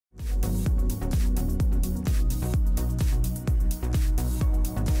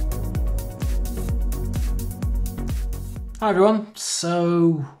Hi everyone,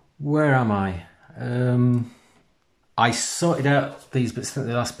 so where am I? I sorted out these bits, the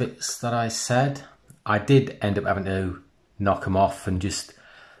last bits that I said. I did end up having to knock them off and just,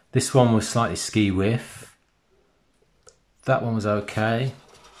 this one was slightly ski whiff. That one was okay.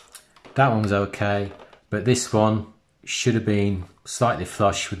 That one was okay, but this one should have been slightly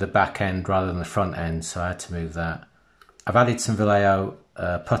flush with the back end rather than the front end, so I had to move that. I've added some Vallejo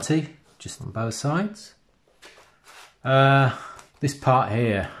putty just on both sides. This part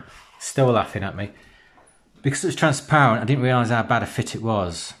here, still laughing at me. Because it was transparent, I didn't realise how bad a fit it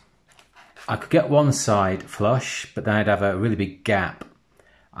was. I could get one side flush, but then I'd have a really big gap.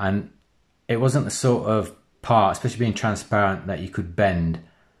 And it wasn't the sort of part, especially being transparent, that you could bend.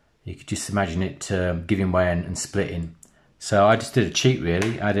 You could just imagine it giving way and splitting. So I just did a cheat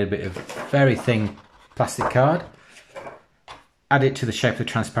really. I did a bit of very thin plastic card. Added it to the shape of the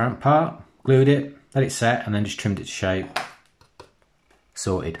transparent part, glued it, let it set, and then just trimmed it to shape.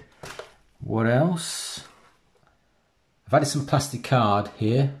 Sorted. What else? I've added some plastic card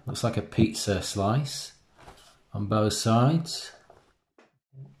here. Looks like a pizza slice on both sides.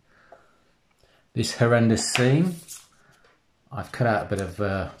 This horrendous seam. I've cut out a bit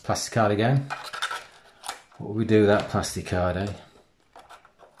of plastic card again. What will we do with that plastic card, eh?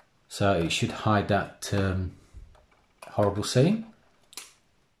 So it should hide that horrible seam.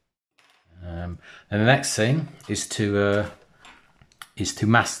 And the next thing is to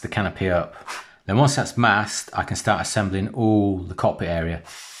mask the canopy up. Then once that's masked, I can start assembling all the cockpit area.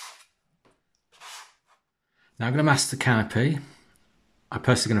 Now I'm going to mask the canopy. I'm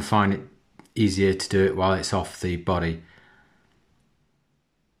personally going to find it easier to do it while it's off the body.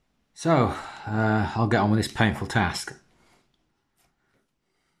 So I'll get on with this painful task.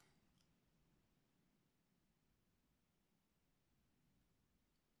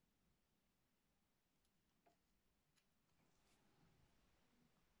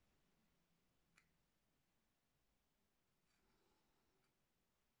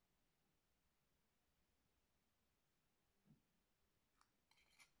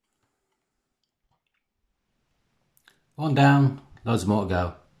 One down, loads more to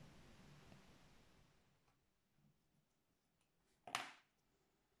go.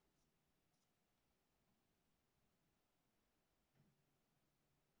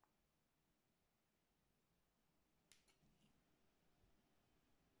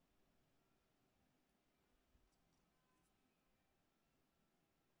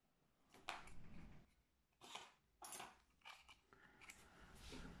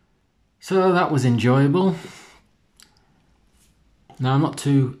 So that was enjoyable. Now I'm not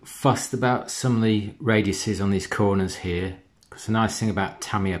too fussed about some of the radiuses on these corners here, because the nice thing about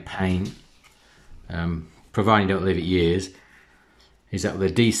Tamiya paint, providing you don't leave it years, is that with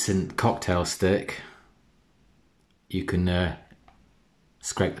a decent cocktail stick you can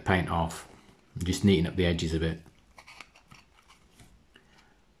scrape the paint off and just neaten up the edges a bit.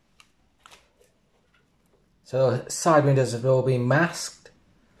 So side windows have all been masked.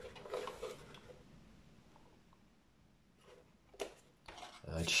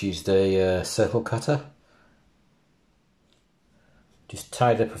 I just used a circle cutter. Just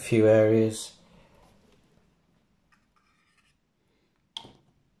tied up a few areas.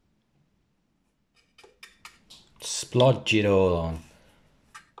 Splodge it all on.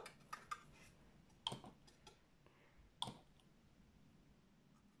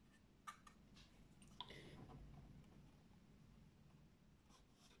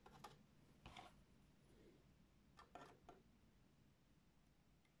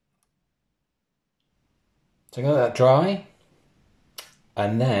 So I'm going to let that dry,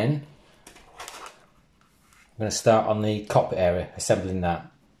 and then I'm going to start on the cockpit area, assembling that.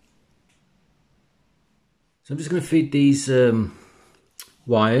 So I'm just going to feed these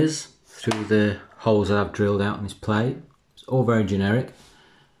wires through the holes that I've drilled out on this plate. It's all very generic.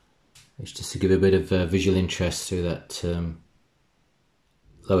 It's just to give a bit of visual interest through that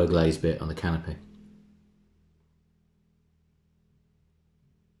lower glaze bit on the canopy.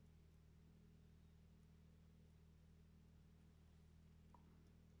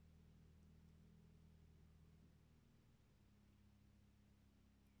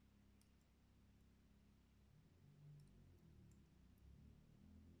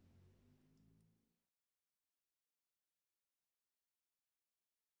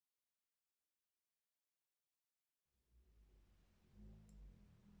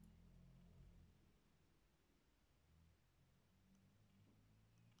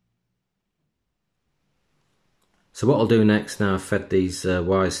 So what I'll do next, now I've fed these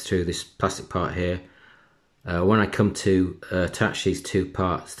wires through this plastic part here, when I come to attach these two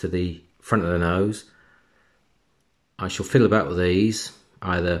parts to the front of the nose, I shall fiddle about with these,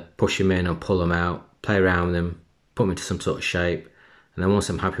 either push them in or pull them out, play around with them, put them into some sort of shape, and then once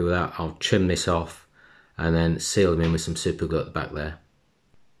I'm happy with that, I'll trim this off and then seal them in with some super glue at the back there.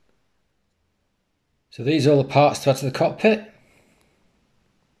 So these are all the parts to add to the cockpit.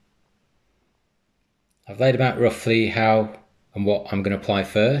 I've laid them out roughly how and what I'm going to apply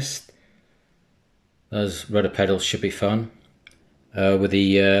first. Those rudder pedals should be fun, with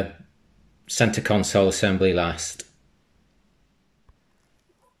the centre console assembly last.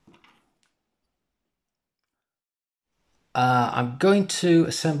 I'm going to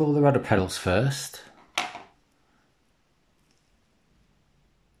assemble the rudder pedals first.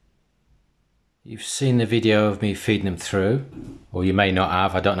 You've seen the video of me feeding them through, or you may not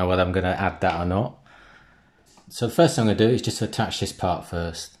have. I don't know whether I'm going to add that or not. So the first thing I'm going to do is just to attach this part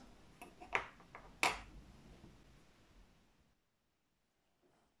first.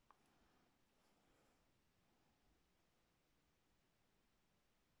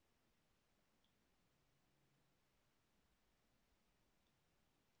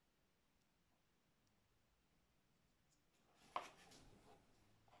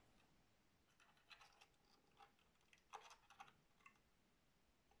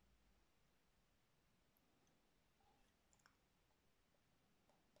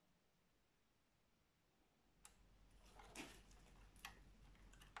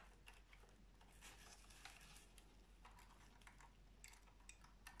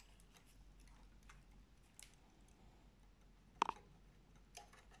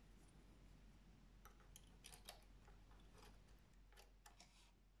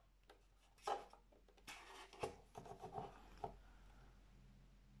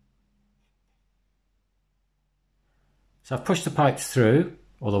 So I've pushed the pipes through,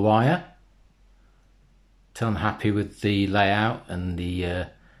 or the wire, till I'm happy with the layout and the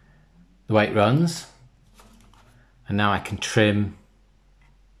way it runs. And now I can trim,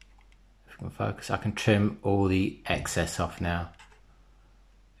 if I can focus, I can trim all the excess off now.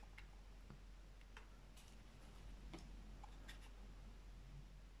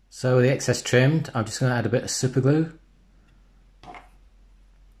 So with the excess trimmed, I'm just going to add a bit of super glue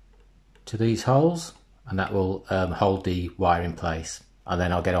to these holes, and that will hold the wire in place, and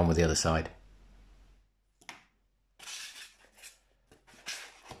then I'll get on with the other side.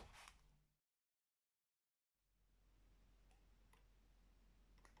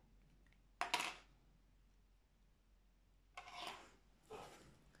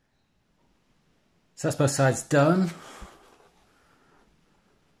 So that's both sides done.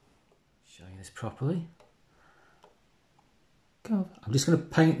 Showing this properly. I'm just going to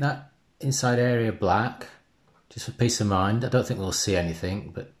paint that inside area black, just for peace of mind. I don't think we'll see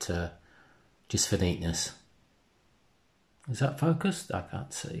anything, but just for neatness. Is that focused? I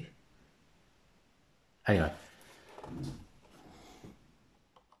can't see. Anyway.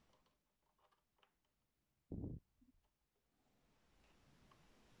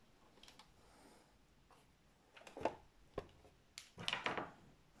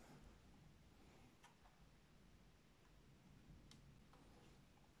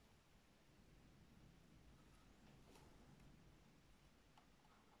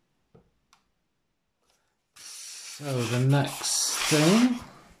 So the next thing,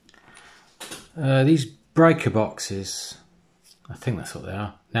 these breaker boxes, I think that's what they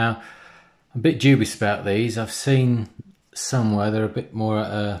are. Now, I'm a bit dubious about these. I've seen somewhere they're a bit more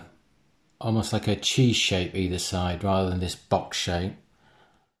at a, almost like a cheese shape either side rather than this box shape.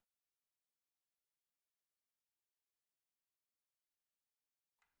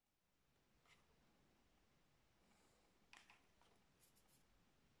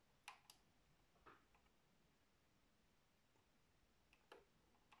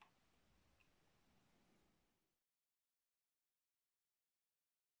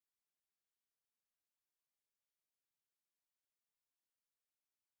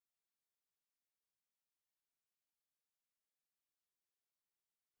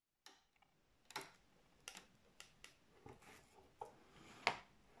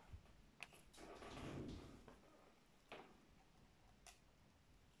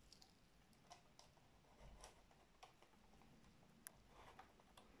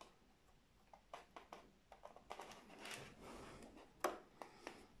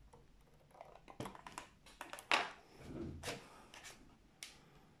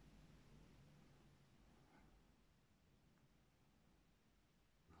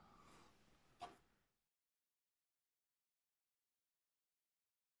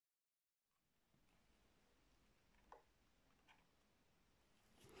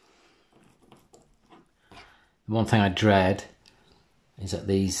 The one thing I dread is that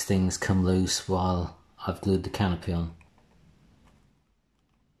these things come loose while I've glued the canopy on.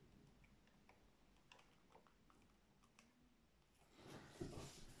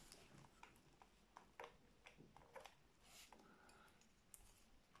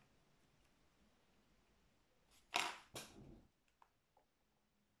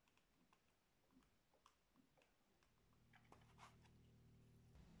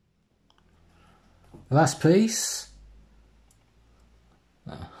 The last piece.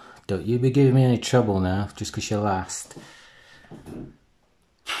 Don't you be giving me any trouble now, just because you're last.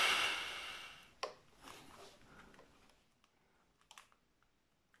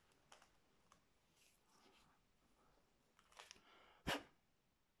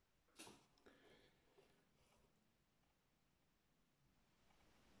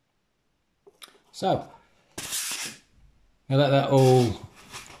 So, I'll let that all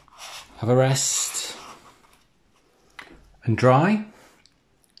have a rest and dry,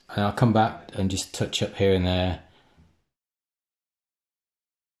 and I'll come back and just touch up here and there.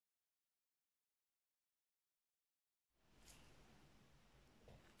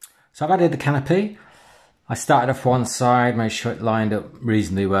 So I've added the canopy. I started off one side, made sure it lined up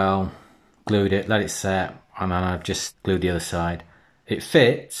reasonably well, glued it, let it set, and then I've just glued the other side. It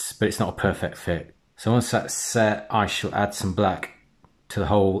fits, but it's not a perfect fit. So once that's set, I shall add some black to the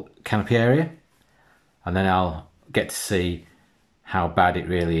whole canopy area, and then I'll get to see how bad it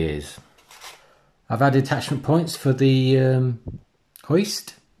really is. I've added attachment points for the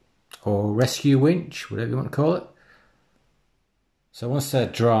hoist or rescue winch, whatever you want to call it. So once they're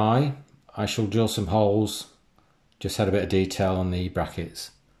dry, I shall drill some holes, just add a bit of detail on the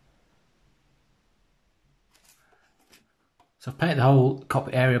brackets. So I've painted the whole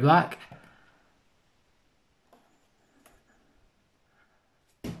cockpit area black.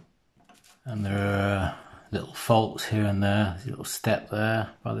 And there are little faults here and there. There's a little step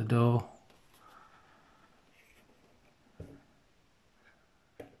there by the door.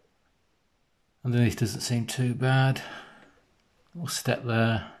 Underneath doesn't seem too bad. Little step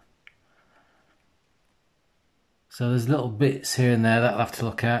there. So there's little bits here and there that I'll have to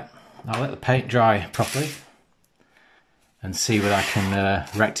look at. I'll let the paint dry properly and see whether I can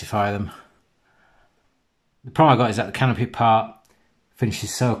rectify them. The problem I've got is that the canopy part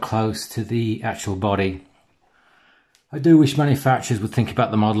finishes so close to the actual body. I do wish manufacturers would think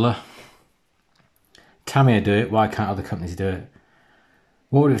about the modeler. Tamiya do it, why can't other companies do it?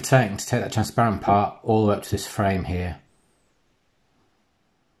 What would it have taken to take that transparent part all the way up to this frame here?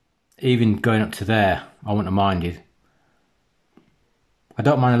 Even going up to there, I wouldn't have minded. I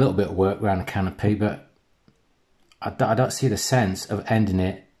don't mind a little bit of work around the canopy, but I don't see the sense of ending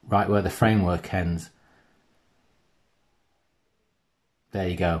it right where the framework ends. There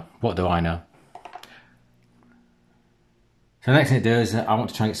you go. What do I know? So the next thing to do is I want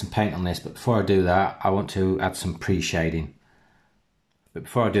to try and get some paint on this, but before I do that, I want to add some pre-shading. But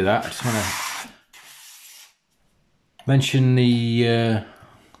before I do that, I just want to mention the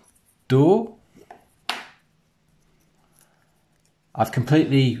door. I've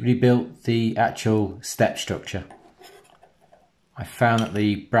completely rebuilt the actual step structure. I found that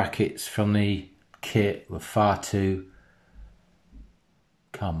the brackets from the kit were far too...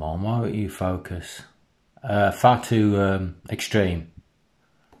 Come on, why won't you focus? Far too extreme.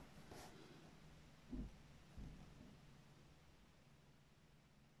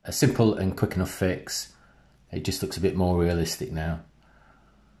 A simple and quick enough fix. It just looks a bit more realistic now.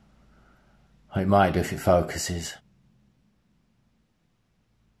 It might do if it focuses.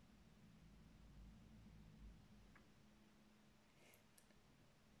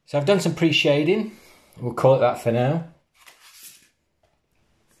 So I've done some pre-shading. We'll call it that for now.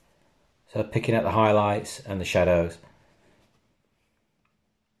 So picking out the highlights and the shadows.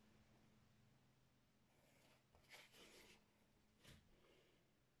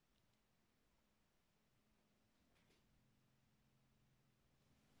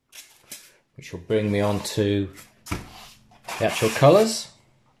 Which will bring me on to the actual colours.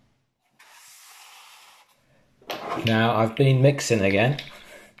 Now I've been mixing again.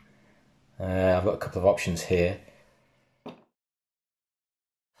 I've got a couple of options here.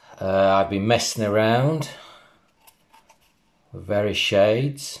 I've been messing around with various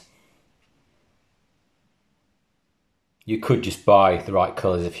shades. You could just buy the right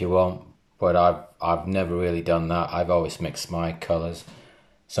colours if you want, but I've never really done that. I've always mixed my colours.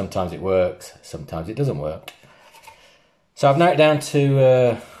 Sometimes it works, sometimes it doesn't work. So I've narrowed it down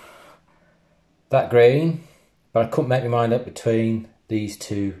to that green, but I couldn't make my mind up between these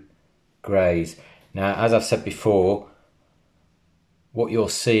two greys. Now, as I've said before, what you're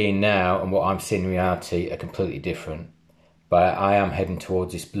seeing now and what I'm seeing in reality are completely different. But I am heading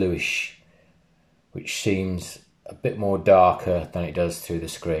towards this bluish which seems a bit more darker than it does through the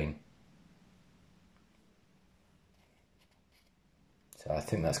screen. So I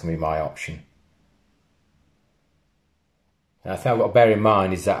think that's going to be my option. Now, the thing I've got to bear in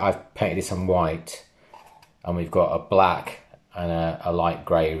mind is that I've painted this on white, and we've got a black and a light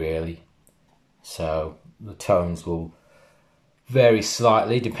grey really. So the tones will vary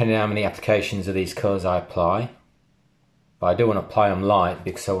slightly depending on how many applications of these colours I apply. But I do want to apply them light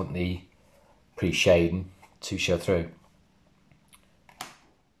because I want the pre-shading to show through.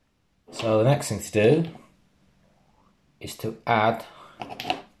 So the next thing to do is to add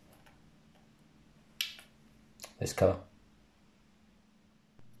this colour.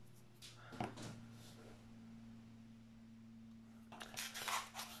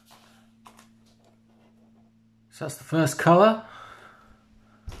 So that's the first colour,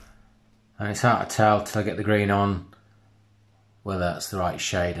 and it's hard to tell till I get the green on whether that's the right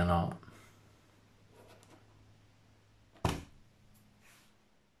shade or not.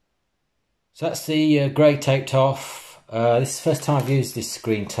 So that's the grey taped off. This is the first time I've used this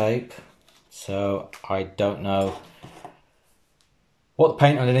green tape, so I don't know what the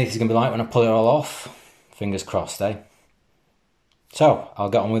paint underneath is going to be like when I pull it all off. Fingers crossed, eh? So I'll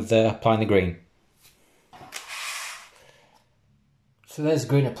get on with applying the green. So there's the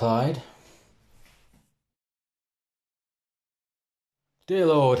green applied. Dear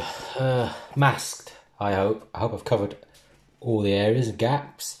Lord, masked, I hope. I hope I've covered all the areas and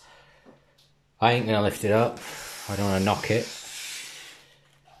gaps. I ain't gonna lift it up. I don't want to knock it.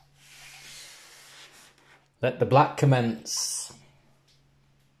 Let the black commence.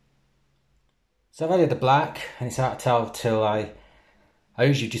 So I've added the black, and it's hard to tell till I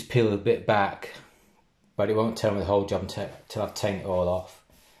usually just peel a bit back, but it won't tell me the whole job until I've taken it all off.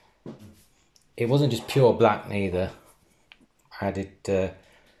 It wasn't just pure black neither. I added a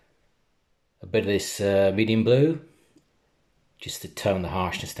bit of this medium blue, just to tone the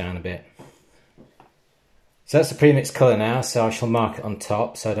harshness down a bit. So that's the pre-mixed colour now, so I shall mark it on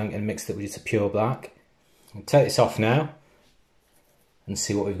top so I don't get mixed up with just a pure black. I'll take this off now and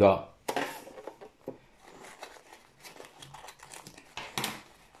see what we've got.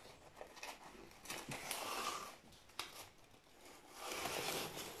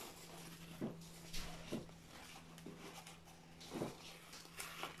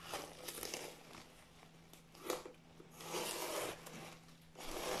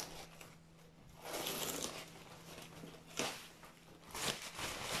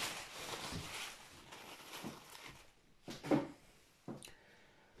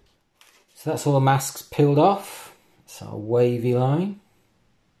 So that's all the masks peeled off. It's a wavy line.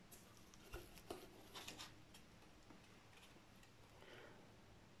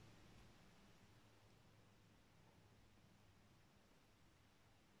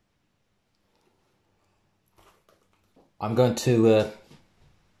 I'm going to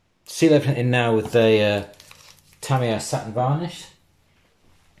seal everything in now with a Tamiya satin varnish,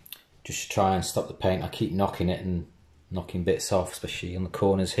 just to try and stop the paint. I keep knocking it and knocking bits off, especially on the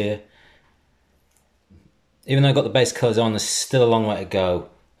corners here. Even though I've got the base colours on, there's still a long way to go.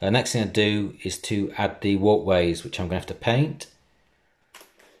 The next thing I do is to add the walkways, which I'm going to have to paint.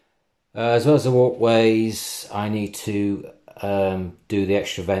 As well as the walkways, I need to do the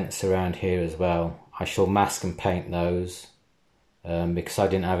extra vents around here as well. I shall mask and paint those because I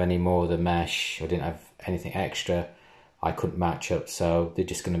didn't have any more of the mesh. I didn't have anything extra. I couldn't match up, so they're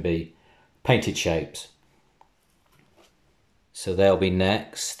just going to be painted shapes. So they'll be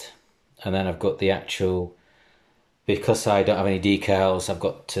next. And then I've got the actual... Because I don't have any decals, I've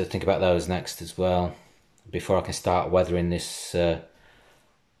got to think about those next as well, before I can start weathering this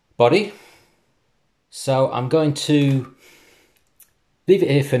body. So I'm going to leave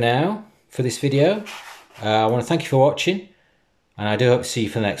it here for now, for this video. I want to thank you for watching, and I do hope to see you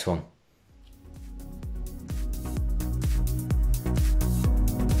for the next one.